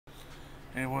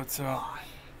Hey, what's up?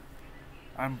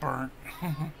 I'm burnt.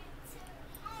 And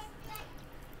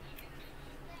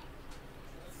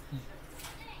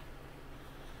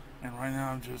right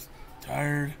now I'm just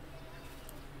tired.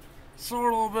 Sore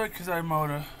a little bit because I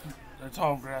mowed the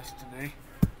tall grass today.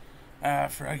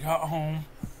 After I got home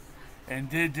and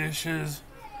did dishes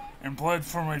and bled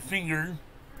for my finger.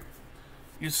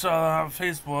 You saw that on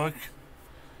Facebook.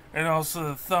 And also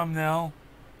the thumbnail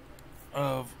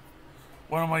of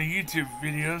one of my YouTube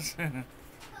videos. And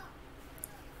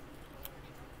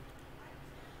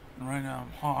right now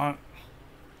I'm hot.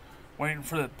 Waiting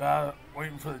for the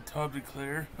tub to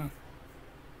clear.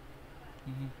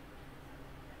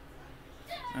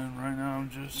 And right now I'm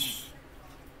just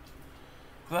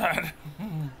glad.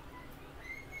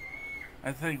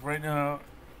 I think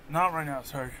not right now,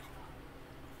 sorry.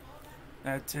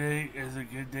 That today is a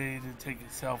good day to take a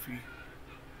selfie.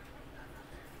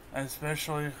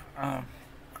 Especially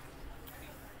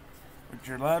with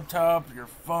your laptop, your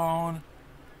phone.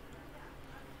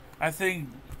 I think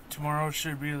tomorrow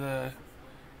should be the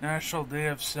National Day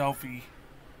of Selfie.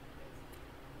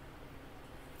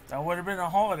 That would have been a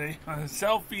holiday. A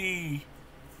selfie!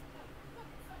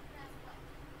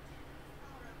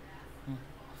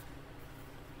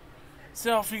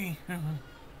 Selfie!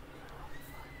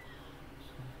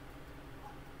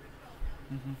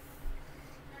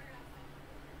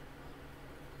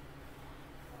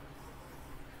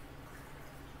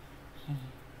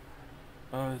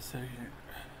 Oh, a second.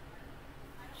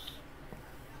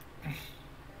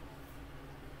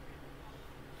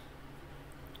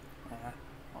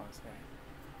 One second.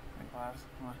 My glass.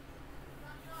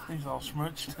 Things all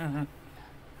smunched.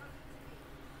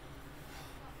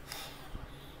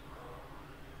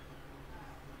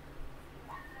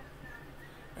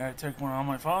 I took one on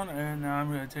my phone, and now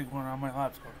I'm going to take one on my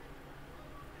laptop.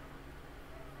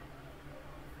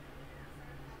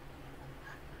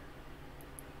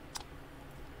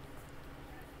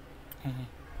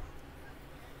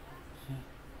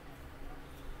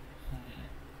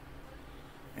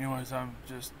 Anyways, I'm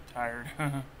just tired.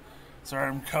 Sorry,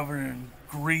 I'm covered in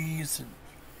grease and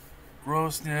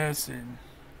grossness and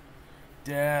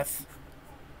death.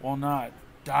 Well, not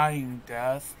dying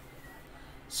death.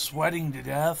 Sweating to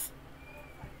death.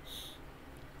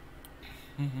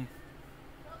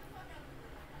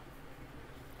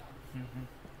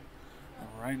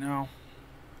 Right now,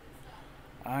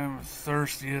 I'm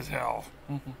thirsty as hell.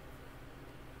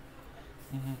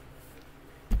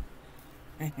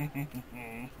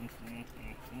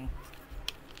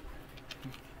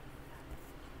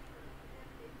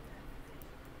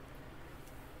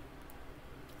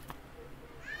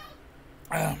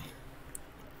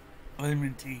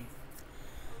 Lemon tea.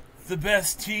 The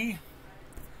best tea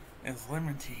is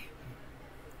lemon tea.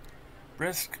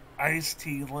 Brisk iced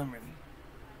tea lemon.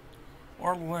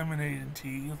 Or lemonade and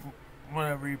tea,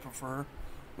 whatever you prefer.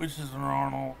 Which is an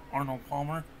Arnold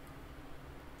Palmer.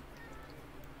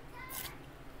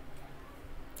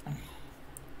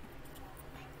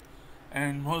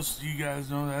 And most of you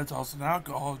guys know that's also an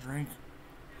alcohol drink.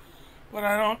 But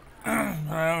I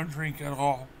don't drink at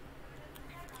all.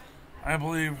 I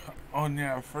believe, oh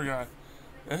yeah, I forgot.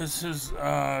 This is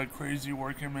crazy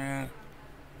working man.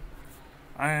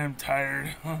 I am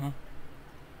tired.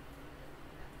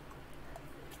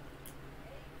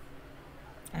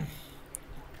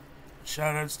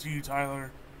 Shoutouts to you, Tyler.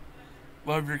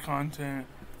 Love your content.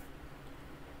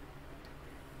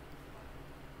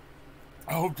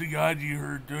 I hope to God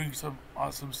you're doing some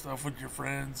awesome stuff with your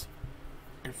friends,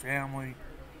 your family,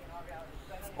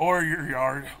 or your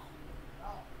yard.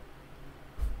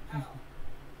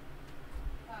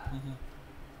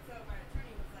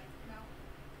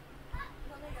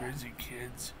 Crazy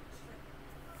kids.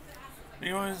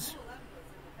 Anyways.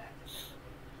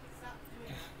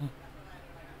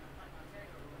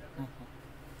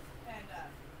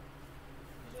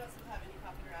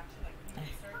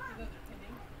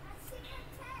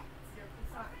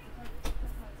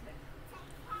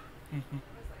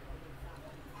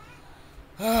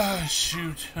 Ah,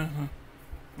 shoot.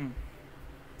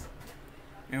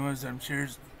 Anyways,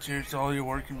 cheers to all you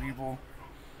working people.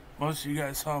 Most of you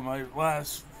guys saw my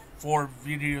last 4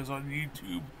 videos on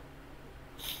YouTube.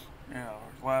 Yeah,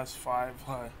 or last 5,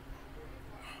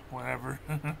 whatever.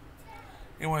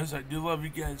 Anyways, I do love you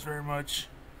guys very much.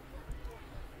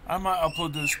 I might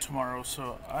upload this tomorrow,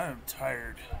 so I am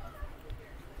tired.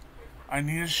 I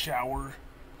need a shower.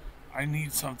 I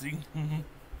need something.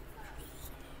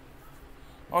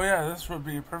 Oh yeah, this would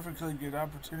be a perfectly good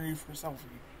opportunity for a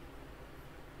selfie.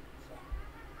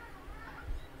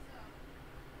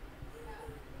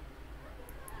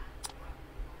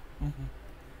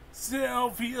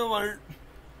 Selfie alert.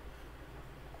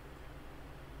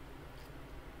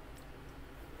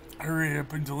 Hurry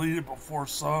up and delete it before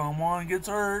someone gets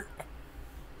hurt.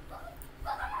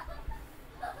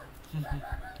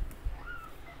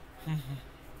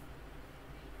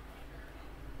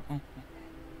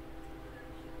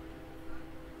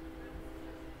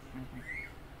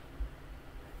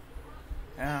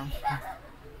 Yeah.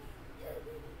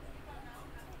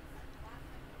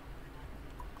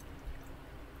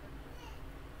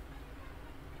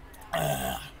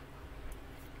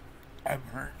 I'm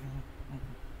hurting.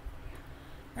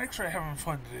 Actually, having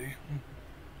fun today.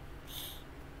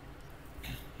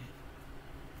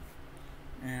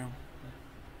 Yeah.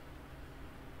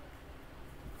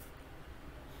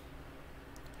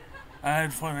 I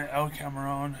had fun at El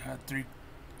Cameron. Had 3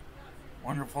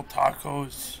 wonderful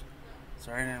tacos.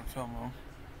 Sorry I didn't film them.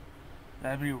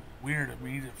 That'd be weird of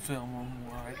me to film them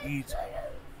when I eat.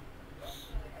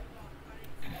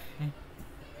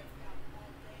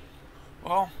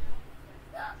 Well,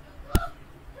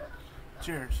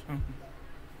 cheers.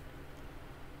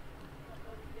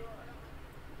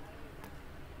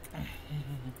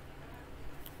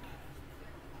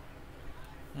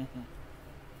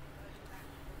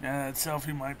 Yeah, that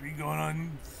selfie might be going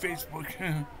on Facebook.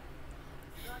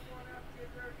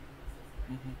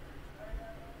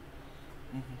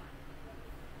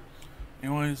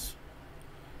 Anyways,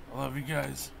 I love you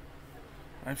guys.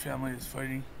 My family is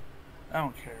fighting. I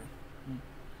don't care.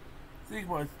 Think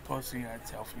about posting that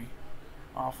selfie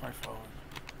off my phone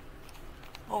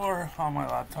or on my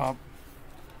laptop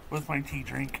with my tea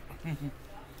drink.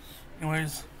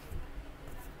 Anyways,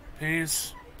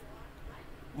 peace,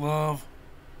 love,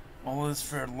 all this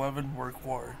for 11 work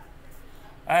war.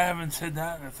 I haven't said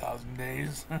that in 1,000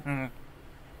 days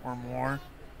or more.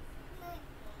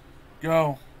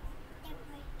 Go.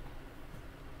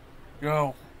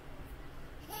 Go.